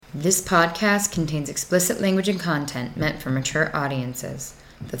This podcast contains explicit language and content meant for mature audiences.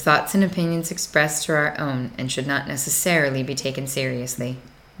 The thoughts and opinions expressed are our own and should not necessarily be taken seriously,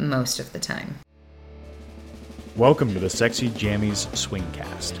 most of the time. Welcome to the Sexy Jammies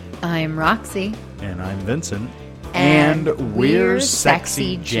Swingcast. I'm Roxy. And I'm Vincent. And we're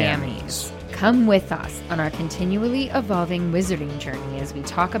Sexy Jammies. Come with us on our continually evolving wizarding journey as we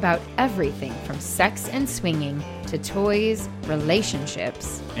talk about everything from sex and swinging to toys,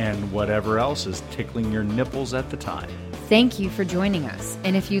 relationships, and whatever else is tickling your nipples at the time. Thank you for joining us.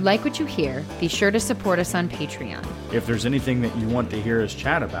 And if you like what you hear, be sure to support us on Patreon. If there's anything that you want to hear us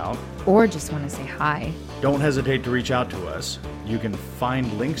chat about, or just want to say hi, don't hesitate to reach out to us. You can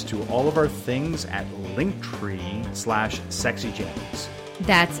find links to all of our things at linktree/sexyjammies.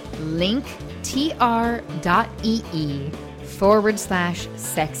 That's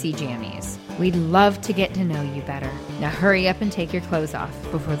linktr.ee/sexyjammies. We'd love to get to know you better. Now hurry up and take your clothes off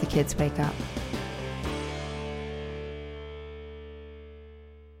before the kids wake up.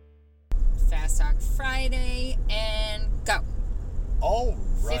 Fast Talk Friday and go. All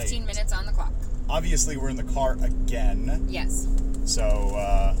right. 15 minutes on the clock. Obviously, we're in the car again. Yes.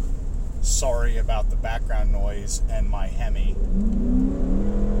 So, sorry about the background noise and my Hemi.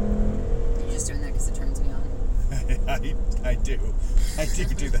 You're just doing that because it turns me on. I do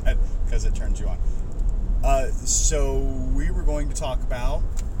that because it turns you on. So we were going to talk about.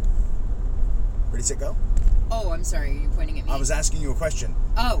 Ready, set, go. Oh, I'm sorry. You're pointing at me. I was asking you a question.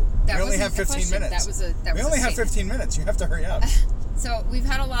 Oh, that we only have 15 minutes. We only have 15 minutes. You have to hurry up. So we've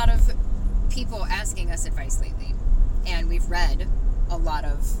had a lot of people asking us advice lately, and we've read a lot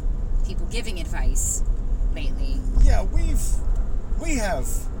of people giving advice lately. Yeah, we have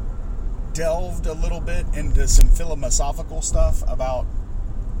delved a little bit into some philosophical stuff about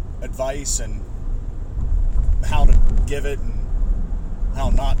advice and how to give it and how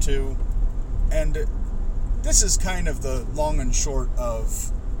not to. And this is kind of the long and short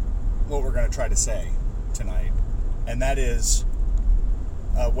of what we're going to try to say tonight. And that is,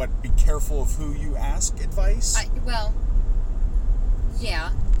 be careful of who you ask advice.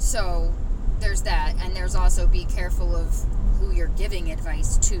 Yeah, so there's that. And there's also be careful of who you're giving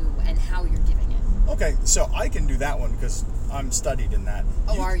advice to and how you're giving it. Okay, so I can do that one because I'm studied in that.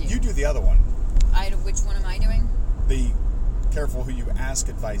 Oh, are you? You do the other one. Which one am I doing? The careful who you ask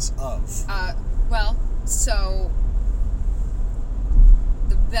advice of. So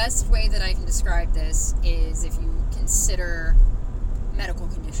the best way that I can describe this is if you consider medical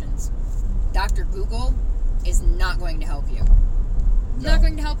conditions. Dr. Google is not going to help you. No. Not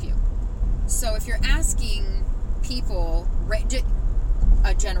going to help you. So if you're asking people,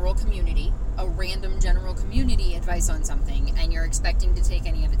 a general community, a random general community advice on something, and you're expecting to take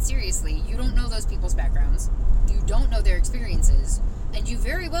any of it seriously, you don't know those people's backgrounds, you don't know their experiences, and you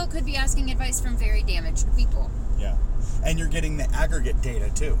very well could be asking advice from very damaged people. Yeah. And you're getting the aggregate data,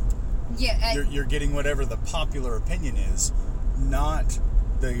 too. Yeah. You're getting whatever the popular opinion is, not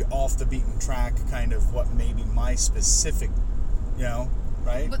the off-the-beaten track kind of what maybe my specific,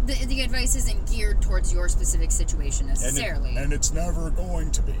 right? But the advice isn't geared towards your specific situation necessarily. And it's never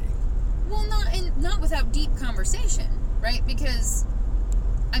going to be. Well, not without deep conversation, right? Because,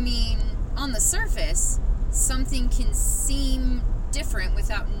 on the surface, something can seem different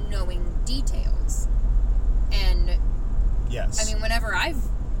without knowing details. And, yes. Whenever I've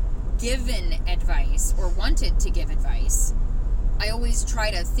given advice or wanted to give advice, I always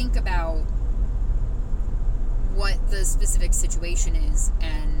try to think about what the specific situation is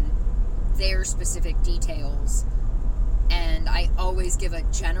and their specific details, and I always give a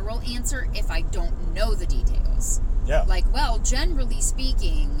general answer if I don't know the details. Yeah. Generally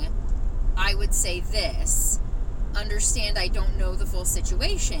speaking, I would say this. Understand I don't know the full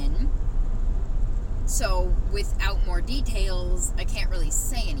situation, so without more details, I can't really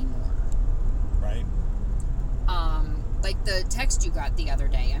say anymore. Right. Like the text you got the other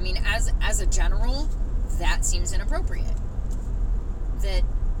day. As a general, that seems inappropriate. That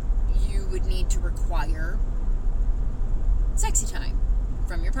you would need to require sexy time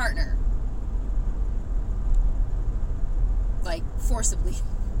from your partner. Like, forcibly.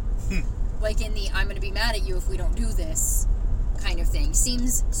 Like in the, I'm going to be mad at you if we don't do this kind of thing.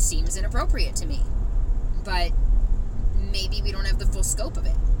 Seems inappropriate to me. But maybe we don't have the full scope of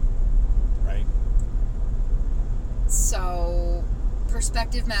it. Right. So,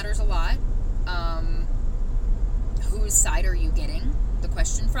 perspective matters a lot. Whose side are you getting the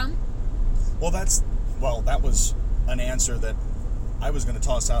question from? Well, that was an answer that I was going to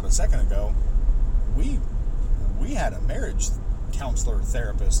toss out a second ago. We had a marriage counselor,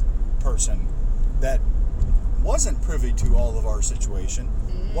 therapist person that wasn't privy to all of our situation.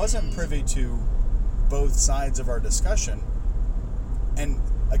 wasn't privy to both sides of our discussion, and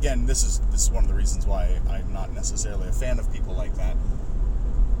again, this is one of the reasons why I'm not necessarily a fan of people like that,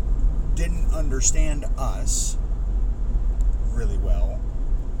 didn't understand us really well,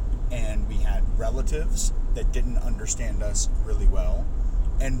 and we had relatives that didn't understand us really well,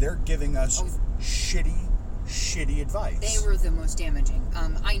 and they're giving us shitty advice. They were the most damaging.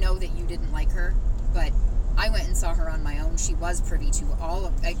 I know that you didn't like her, but I went and saw her on my own. She was privy to all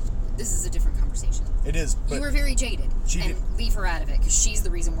of... this is a different conversation. It is, but... You were very jaded. Leave her out of it, because she's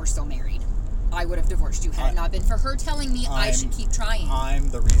the reason we're still married. I would have divorced you had it not been for her telling me I should keep trying. I'm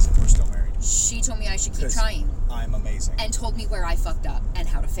the reason we're still married. She told me I should keep trying. I'm amazing. And told me where I fucked up and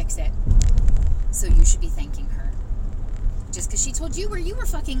how to fix it. So you should be thanking her. Just because she told you where you were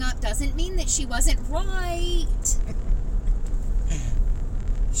fucking up doesn't mean that she wasn't right.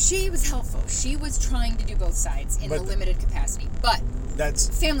 She was helpful. She was trying to do both sides in the limited capacity. But that's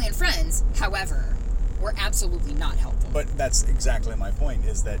family and friends, however, were absolutely not helpful. But that's exactly my point,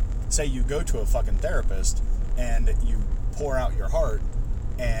 is that, say you go to a fucking therapist and you pour out your heart,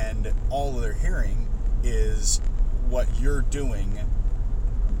 and all they're hearing is what you're doing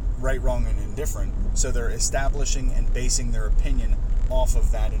right, wrong, and indifferent. So they're establishing and basing their opinion off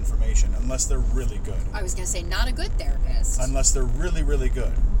of that information, unless they're really good. I was going to say, not a good therapist. Unless they're really, really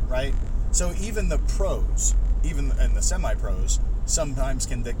good, right? So even the pros, even and the semi-pros, sometimes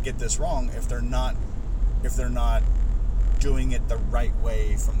can get this wrong if they're not doing it the right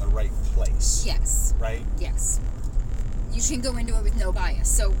way from the right place. Yes. Right? Yes. You can go into it with no bias,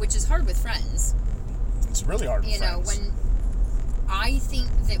 so which is hard with friends. It's really hard with friends. When I think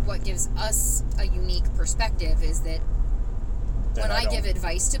that what gives us a unique perspective is that when I give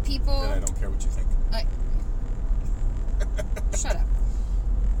advice to people... Then I don't care what you think. Shut up.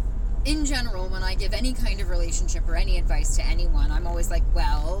 In general, when I give any kind of relationship or any advice to anyone, I'm always like,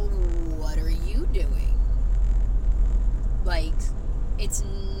 well, what are you doing? Like, it's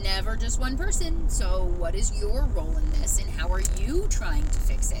never just one person, so what is your role in this, and how are you trying to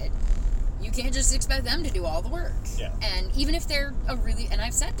fix it? You can't just expect them to do all the work. Yeah. And even if they're and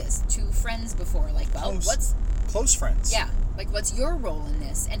I've said this to friends before, like, well, close friends. Yeah. Like, what's your role in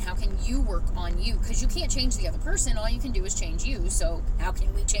this, and how can you work on you? Because you can't change the other person. All you can do is change you. So how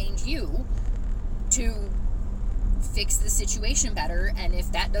can we change you to fix the situation better? And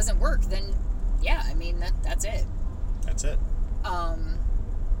if that doesn't work, then, yeah, I mean, that's it. That's it.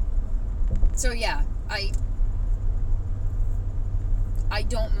 So, yeah, I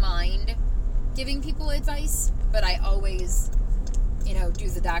don't mind giving people advice, but I always, do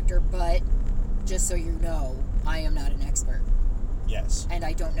the doctor, but just so you know, I am not an expert. Yes. And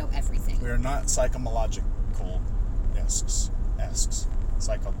I don't know everything. We are not psychomologists.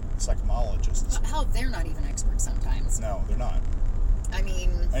 Psychomologists. Hell, they're not even experts sometimes. No, they're not. I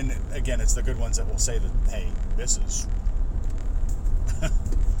mean... And again, it's the good ones that will say that, hey, this is...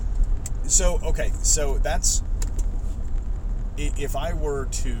 So that's... If I were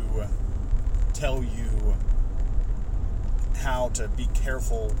to tell you how to be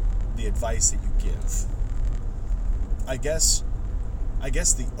careful the advice that you give, I guess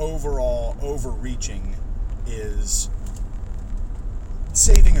the overall overreaching is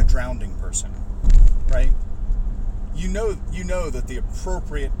saving a drowning person, right? You know that the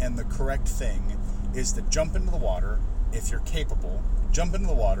appropriate and the correct thing is to jump into the water, if you're capable, jump into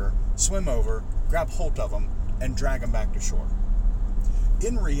the water, swim over, grab hold of them, and drag them back to shore.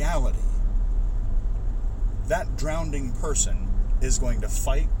 In reality, that drowning person is going to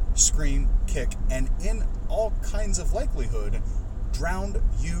fight, scream, kick, and in all kinds of likelihood, drown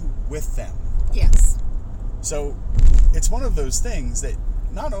you with them. Yes. So, it's one of those things that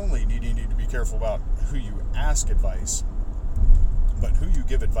not only do you need to be careful about who you ask advice, but who you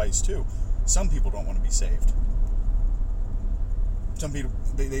give advice to. Some people don't want to be saved. Some people,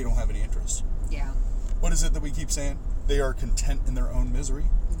 they don't have any interest. Yeah. What is it that we keep saying? They are content in their own misery.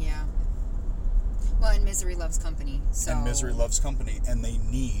 Yeah. Well, and misery loves company. So. And misery loves company, and they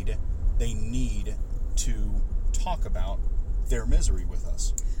need to talk about their misery with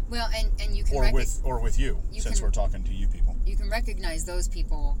us. Well, and you can or with you, since we're talking to you people. You can recognize those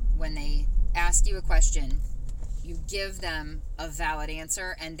people when they ask you a question. You give them a valid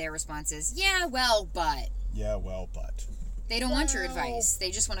answer, and their response is, "Yeah, well, but." Yeah, well, but. They don't want your advice.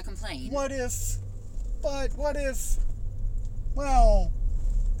 They just want to complain. What if? But what if? Well,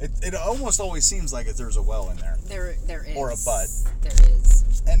 it almost always seems like there's a well in there. There is. Or a but. There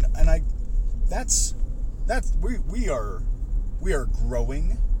is. And we are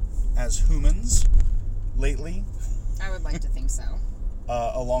growing as humans lately. I would like to think so.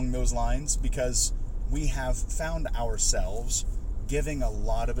 Along those lines, because we have found ourselves giving a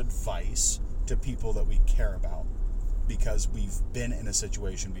lot of advice to people that we care about because we've been in a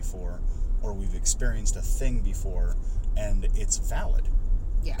situation before or we've experienced a thing before and it's valid.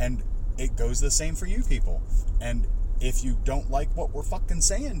 Yeah. And it goes the same for you people. And if you don't like what we're fucking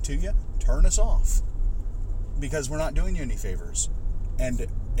saying to you, turn us off. Because we're not doing you any favors. And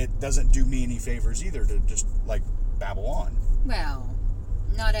it doesn't do me any favors either to just, like, babble on. Well,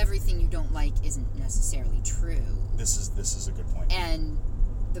 not everything you don't like isn't necessarily true. This is a good point. And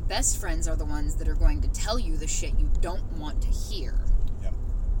the best friends are the ones that are going to tell you the shit you don't want to hear. Yep.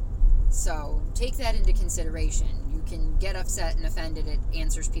 So take that into consideration. You can get upset and offended at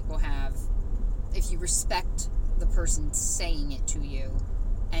answers people have. If you respect the person saying it to you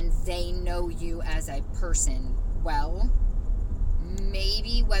and they know you as a person well,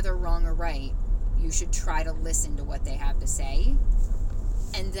 maybe whether wrong or right, you should try to listen to what they have to say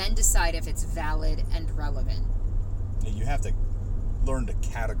and then decide if it's valid and relevant. You have to learn to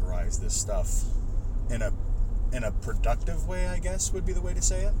categorize this stuff in a productive way, I guess would be the way to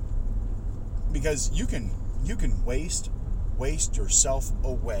say it. Because you can waste yourself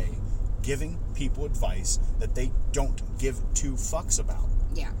away giving people advice that they don't give two fucks about.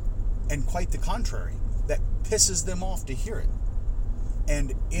 Yeah. And quite the contrary, that pisses them off to hear it.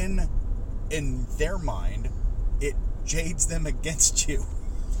 And in their mind, it jades them against you.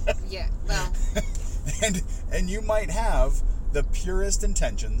 Yeah, well, and you might have the purest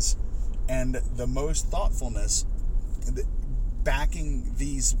intentions and the most thoughtfulness backing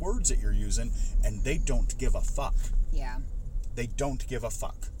these words that you're using, and they don't give a fuck. yeah. They don't give a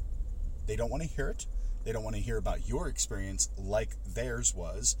fuck. They don't want to hear it. They don't want to hear about your experience like theirs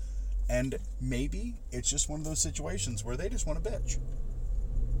was. And maybe it's just one of those situations where they just want to bitch.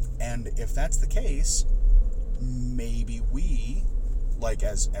 And if that's the case, maybe we, like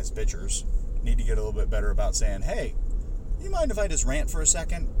as bitchers, need to get a little bit better about saying, hey, you mind if I just rant for a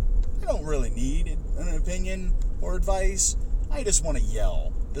second? I don't really need an opinion or advice. I just want to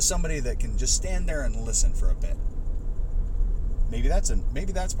yell to somebody that can just stand there and listen for a bit. Maybe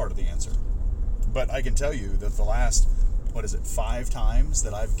that's part of the answer. But I can tell you that the last, 5 times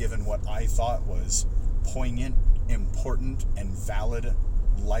that I've given what I thought was poignant, important, and valid,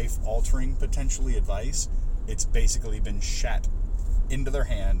 life-altering, potentially, advice, it's basically been shat into their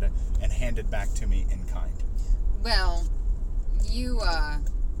hand and handed back to me in kind. Well, you, oh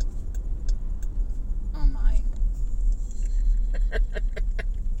my.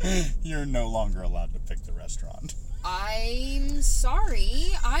 You're no longer allowed to pick the restaurant. I'm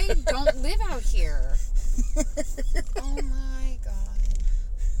sorry. I don't live out here. Oh my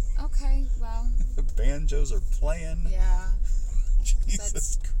god. Okay, well. The banjos are playing. Yeah.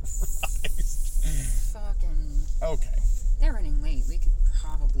 Jesus Christ. Fucking. Okay. They're running late. We could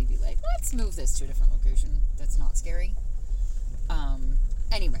probably be like, let's move this to a different location. That's not scary.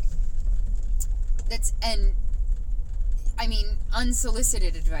 Anyway.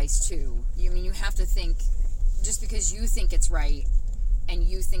 Unsolicited advice too. You have to think, just because you think it's right and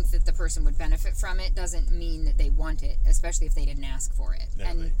you think that the person would benefit from it doesn't mean that they want it, especially if they didn't ask for it.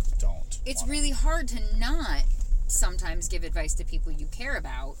 Yeah, and they don't. it's really hard to not sometimes give advice to people you care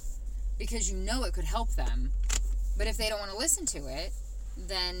about because you know it could help them. But if they don't want to listen to it,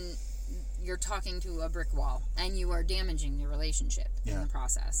 then you're talking to a brick wall and you are damaging your relationship in the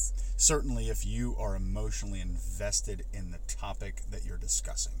process. Certainly if you are emotionally invested in the topic that you're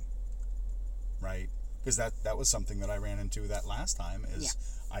discussing, right? Because that was something that I ran into that last time is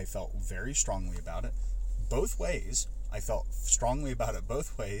I felt very strongly about it both ways. I felt strongly about it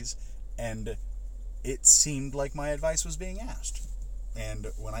both ways, and it seemed like my advice was being asked. And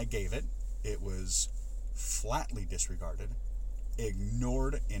when I gave it, it was flatly disregarded,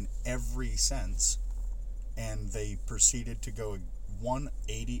 ignored in every sense, and they proceeded to go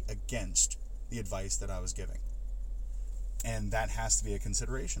 180 against the advice that I was giving. And that has to be a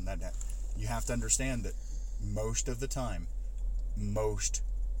consideration. That you have to understand that most of the time,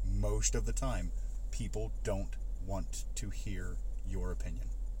 people don't want to hear your opinion.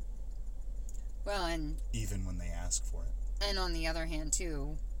 Well, and even when they ask for it. And on the other hand,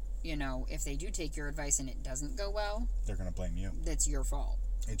 too, if they do take your advice and it doesn't go well, they're going to blame you. That's your fault.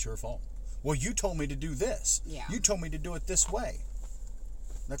 It's your fault. Well, you told me to do this. Yeah. You told me to do it this way.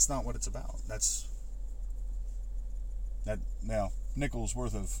 That's not what it's about. Nickel's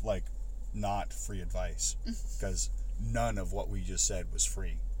worth of, not free advice. Because none of what we just said was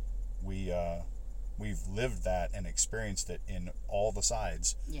free. We've lived that and experienced it in all the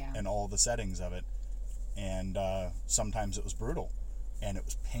sides. Yeah. And all the settings of it. And sometimes it was brutal. And it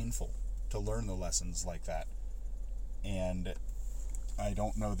was painful to learn the lessons like that. And I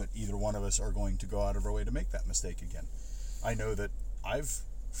don't know that either one of us are going to go out of our way to make that mistake again. I know that I've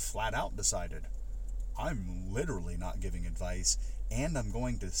flat out decided I'm literally not giving advice, and I'm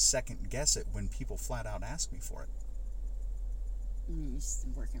going to second guess it when people flat out ask me for it. It's a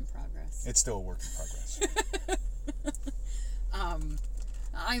work in progress. It's still a work in progress.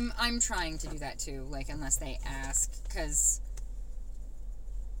 I'm trying to do that too, like, unless they ask, because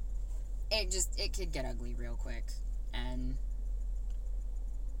it could get ugly real quick. And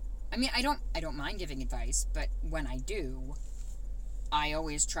I mean, I don't mind giving advice, but when I do, I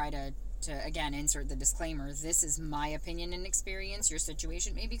always try to again insert the disclaimer: this is my opinion and experience. Your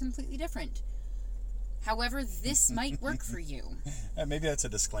situation may be completely different. However, this might work for you. Maybe that's a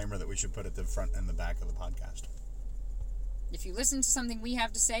disclaimer that we should put at the front and the back of the podcast. If you listen to something we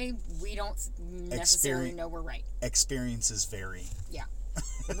have to say, we don't necessarily know we're right. Experiences vary. Yeah.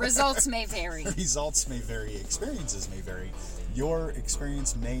 Results may vary. Results may vary. Experiences may vary. Your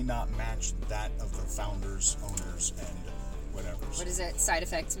experience may not match that of the founders, owners, and whatever. What is it? Side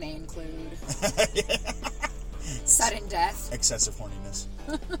effects may include sudden death, excessive horniness,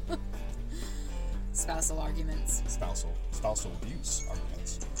 spousal arguments, spousal abuse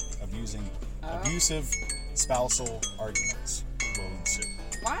arguments, abusive spousal arguments will ensue.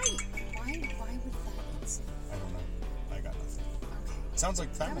 Why would that ensue? I don't know. I got nothing. Okay. Sounds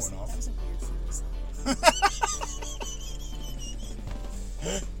like time went off. That was a weird phrase.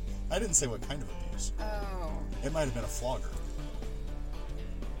 I didn't say what kind of abuse. Oh. It might have been a flogger.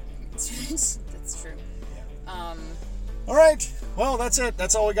 That's true. Yeah. All right. Well, that's it.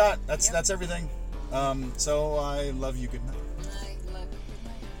 That's all we got. That's Yep. That's everything. So I love you. Good night.